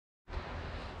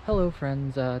Hello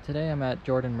friends, today I'm at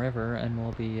Jordan River and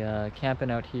we'll be camping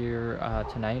out here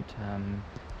tonight.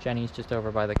 Jenny's just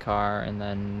over by the car and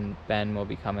then Ben will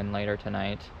be coming later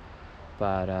tonight.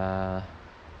 But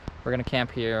we're gonna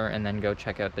camp here and then go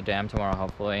check out the dam tomorrow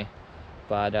hopefully.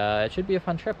 But it should be a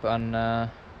fun trip. I'm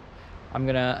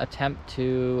gonna attempt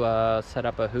to set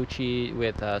up a hoochie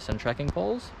with some trekking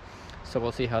poles. So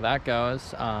we'll see how that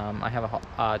goes. I have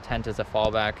a tent as a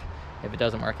fallback if it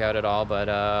doesn't work out at all, but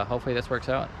hopefully this works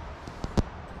out.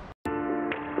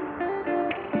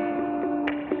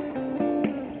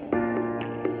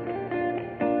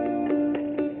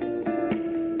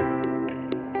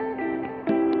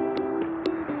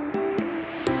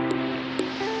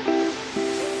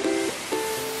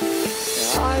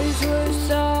 Eyes were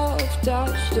soft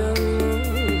as the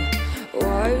moon.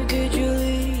 Why did you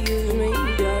leave me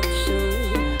that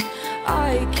soon?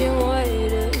 I can't wait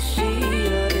to see you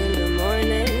in the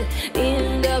morning,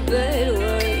 in the bed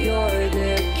where you're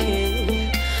the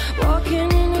king.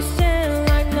 Walking in the sand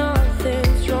like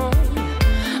nothing's wrong.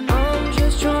 I'm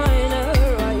just trying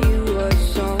to write you a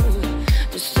song.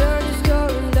 The sun is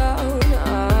going down,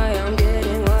 I am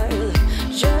getting wild.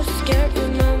 Just can't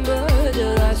remember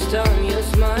the last time you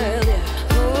smiled.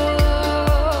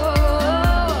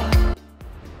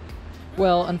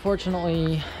 Well,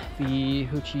 unfortunately, the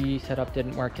hoochie setup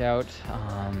didn't work out.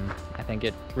 I think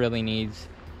it really needs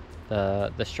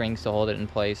the strings to hold it in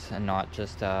place and not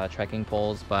just trekking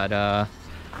poles. But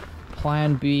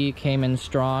plan B came in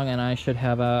strong and I should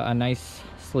have a nice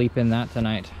sleep in that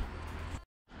tonight.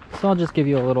 So I'll just give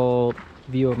you a little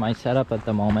view of my setup at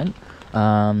the moment.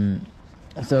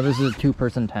 So this is a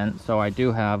two-person tent, so I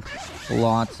do have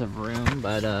lots of room,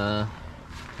 but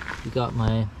we got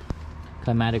my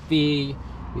Climatic V,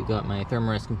 we got my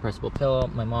Thermarest compressible pillow,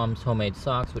 my mom's homemade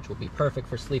socks, which will be perfect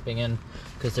for sleeping in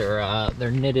because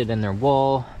they're knitted and they're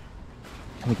wool.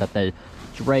 We got the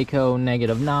Draco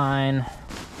 -9.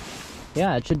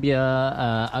 Yeah, it should be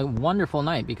a wonderful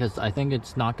night because I think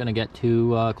it's not going to get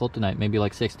too cold tonight, maybe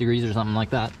like 6 degrees or something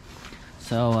like that.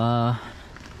 So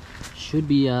should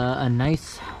be a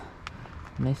nice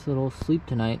little sleep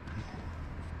tonight.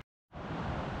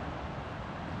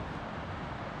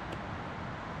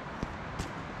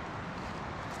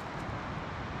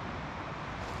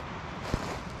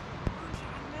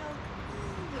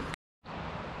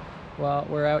 Well,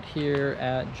 we're out here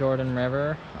at Jordan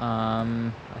River.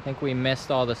 I think we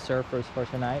missed all the surfers for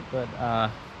tonight,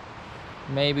 but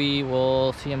maybe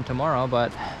we'll see them tomorrow.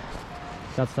 But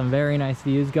got some very nice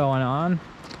views going on.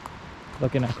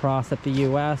 Looking across at the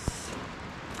US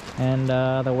and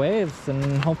the waves,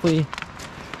 and hopefully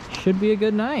should be a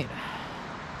good night.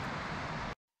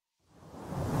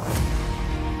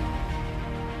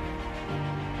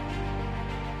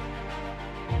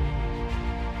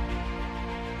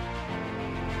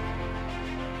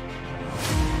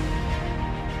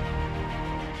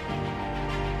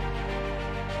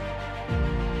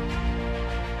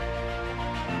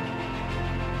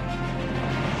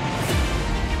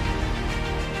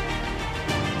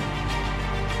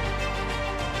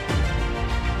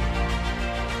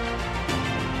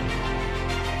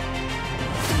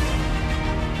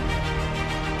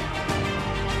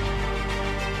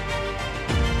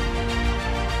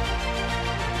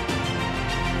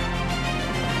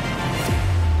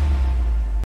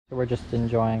 We're just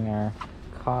enjoying our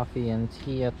coffee and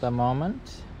tea at the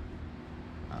moment,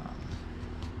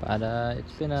 but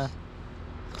it's been a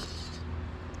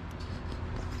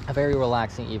very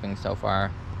relaxing evening so far,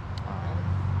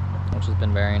 which has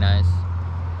been very nice.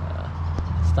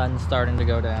 Sun's starting to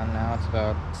go down now. It's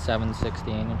about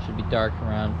 7:16. It should be dark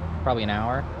around probably an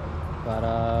hour, but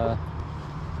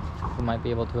we might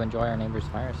be able to enjoy our neighbor's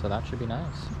fire, so that should be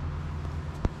nice.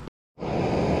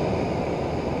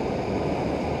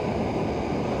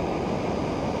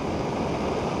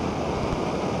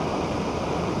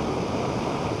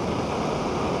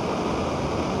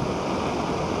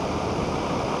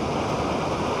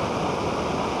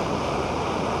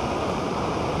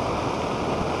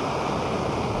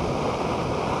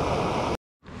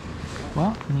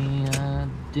 Well, the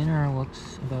dinner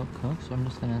looks about cooked, so I'm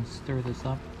just gonna stir this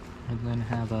up and then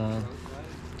have a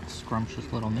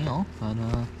scrumptious little meal. But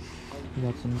we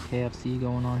got some KFC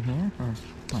going on here, or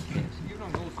not KFC,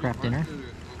 craft dinner.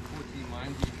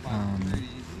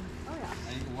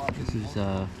 This is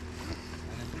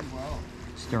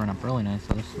stirring up really nice,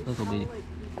 so this will be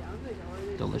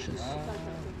delicious.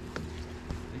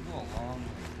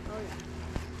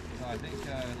 I think,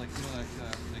 like, you know,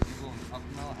 like you go in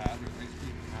Tuckamel had their ice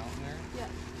cream mountain there. Yeah.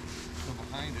 So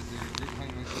behind it, they're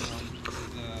behind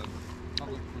the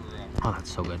public for. Oh,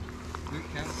 that's so good. Luke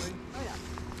Kemsley. Oh yeah.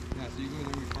 Yeah, so you go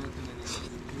there, we park, and then you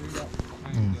straight up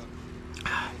behind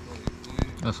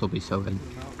the This will be so good.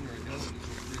 mountain or hill, and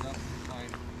just straight up and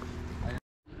find.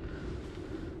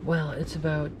 Well, it's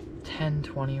about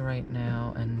 10:20 right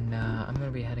now, and I'm gonna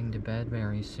be heading to bed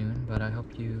very soon, but I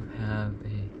hope you have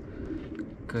a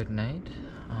good night.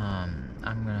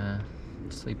 I'm gonna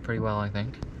sleep pretty well, I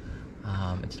think.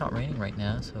 It's not raining right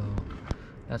now, so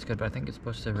that's good, but I think it's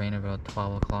supposed to rain about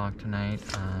 12 o'clock tonight.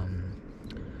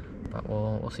 But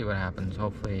we'll see what happens.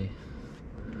 Hopefully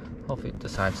it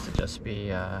decides to just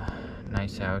be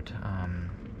nice out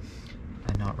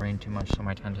and not rain too much, so I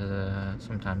might tend to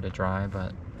some time to dry.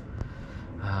 But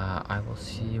I will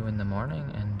see you in the morning,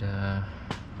 and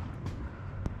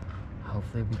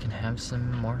hopefully we can have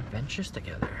some more adventures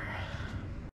together.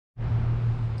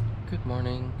 Good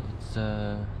morning. It's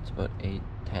about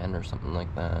 8:10 or something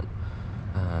like that.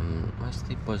 My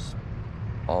sleep was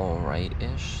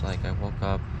alright-ish. Like, I woke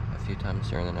up a few times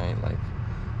during the night, like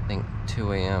I think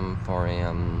 2 a.m., 4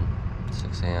 a.m.,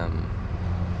 6 a.m.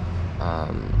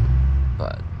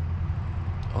 But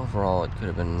overall it could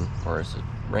have been worse. It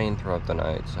rained throughout the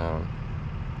night, so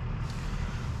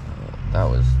that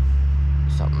was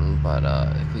something. But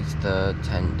at least the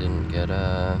tent didn't get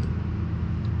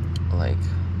like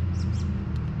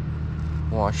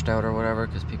washed out or whatever,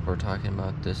 because people were talking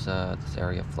about this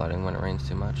area flooding when it rains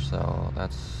too much, so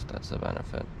that's a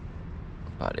benefit.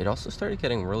 But it also started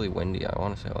getting really windy, I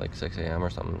want to say like 6 a.m. or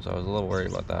something, so I was a little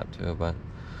worried about that too, but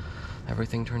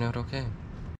everything turned out okay.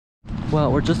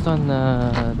 Well, we're just on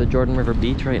the Jordan River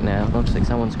beach right now. Looks like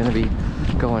someone's gonna be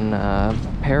going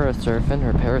parasurfing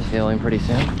or parasailing pretty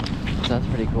soon, so that's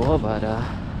pretty cool. But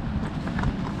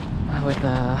with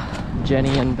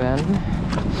Jenny and Ben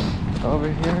over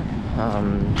here.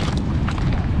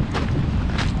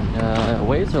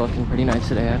 Waves are looking pretty nice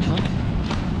today, actually.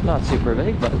 Not super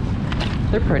big, but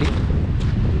they're pretty.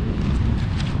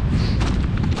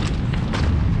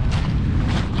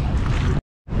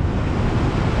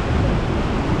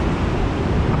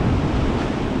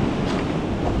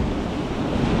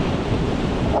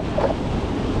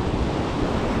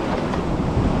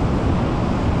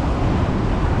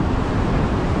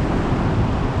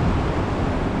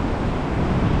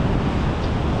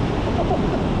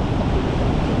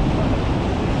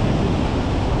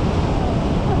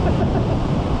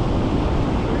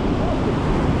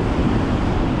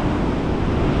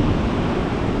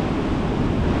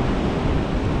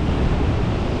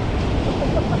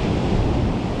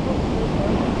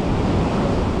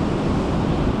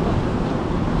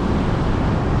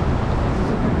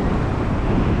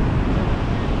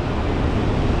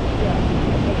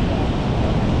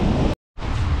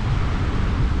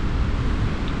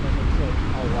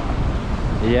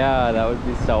 Yeah, that would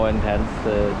be so intense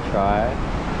to try.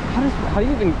 How do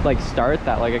you even like start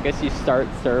that? Like, I guess you start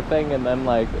surfing and then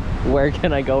like, where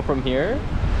can I go from here?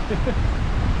 Is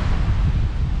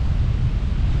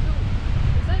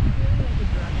that really like a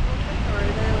directional thing, or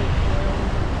are there like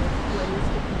ways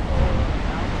to control it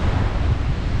out?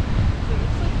 So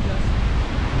it's like just...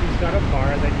 He's got a bar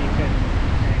that you can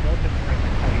angle to turn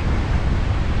the kite.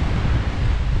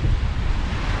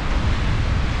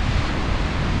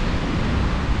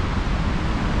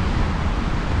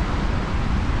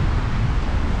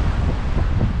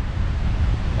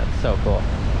 That's so cool.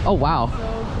 Oh wow. So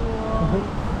cool.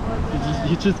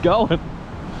 you just going.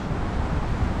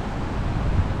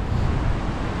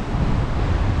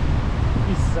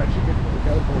 He's such a good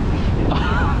workout, holy shit.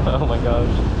 Oh my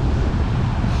gosh.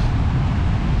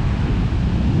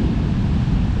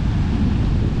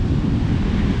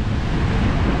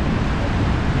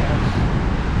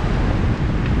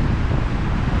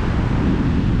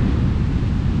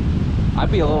 I'd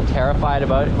be a little terrified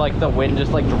about like the wind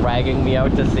just like dragging me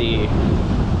out to sea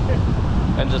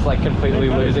and just like completely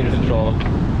losing control.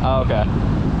 Oh, okay.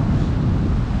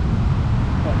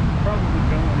 Well, probably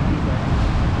don't want to be like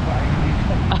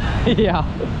buying these. Yeah,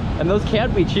 and those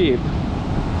can't be cheap.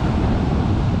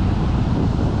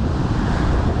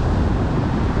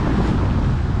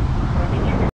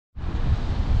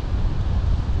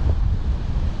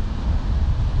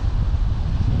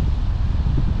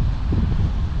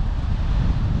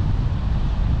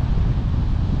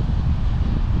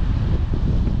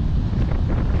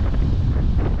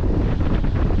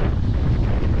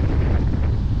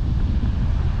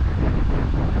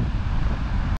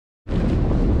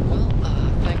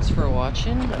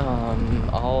 Watching.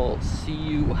 I'll see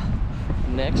you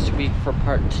next week for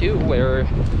part 2, where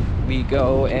we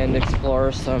go and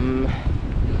explore some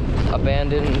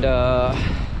abandoned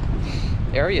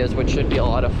areas, which should be a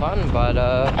lot of fun. But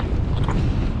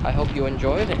I hope you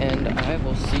enjoyed, and I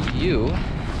will see you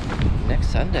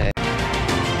next Sunday.